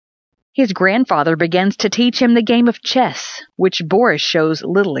His grandfather begins to teach him the game of chess, which Boris shows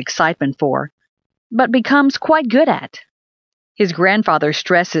little excitement for, but becomes quite good at. His grandfather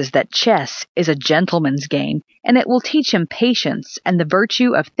stresses that chess is a gentleman's game, and it will teach him patience and the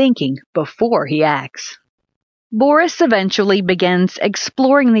virtue of thinking before he acts. Boris eventually begins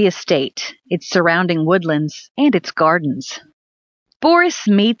exploring the estate, its surrounding woodlands, and its gardens. Boris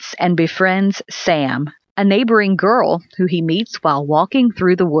meets and befriends Sam, a neighboring girl who he meets while walking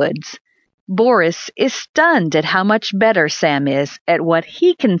through the woods. Boris is stunned at how much better Sam is at what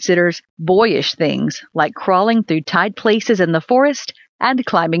he considers boyish things like crawling through tight places in the forest and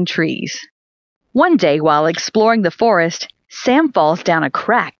climbing trees. One day while exploring the forest, Sam falls down a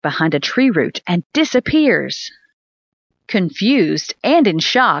crack behind a tree root and disappears. Confused and in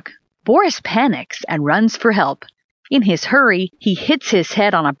shock, Boris panics and runs for help. In his hurry, he hits his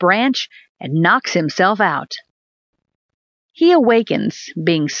head on a branch and knocks himself out. He awakens,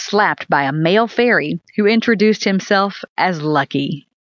 being slapped by a male fairy who introduced himself as Lucky.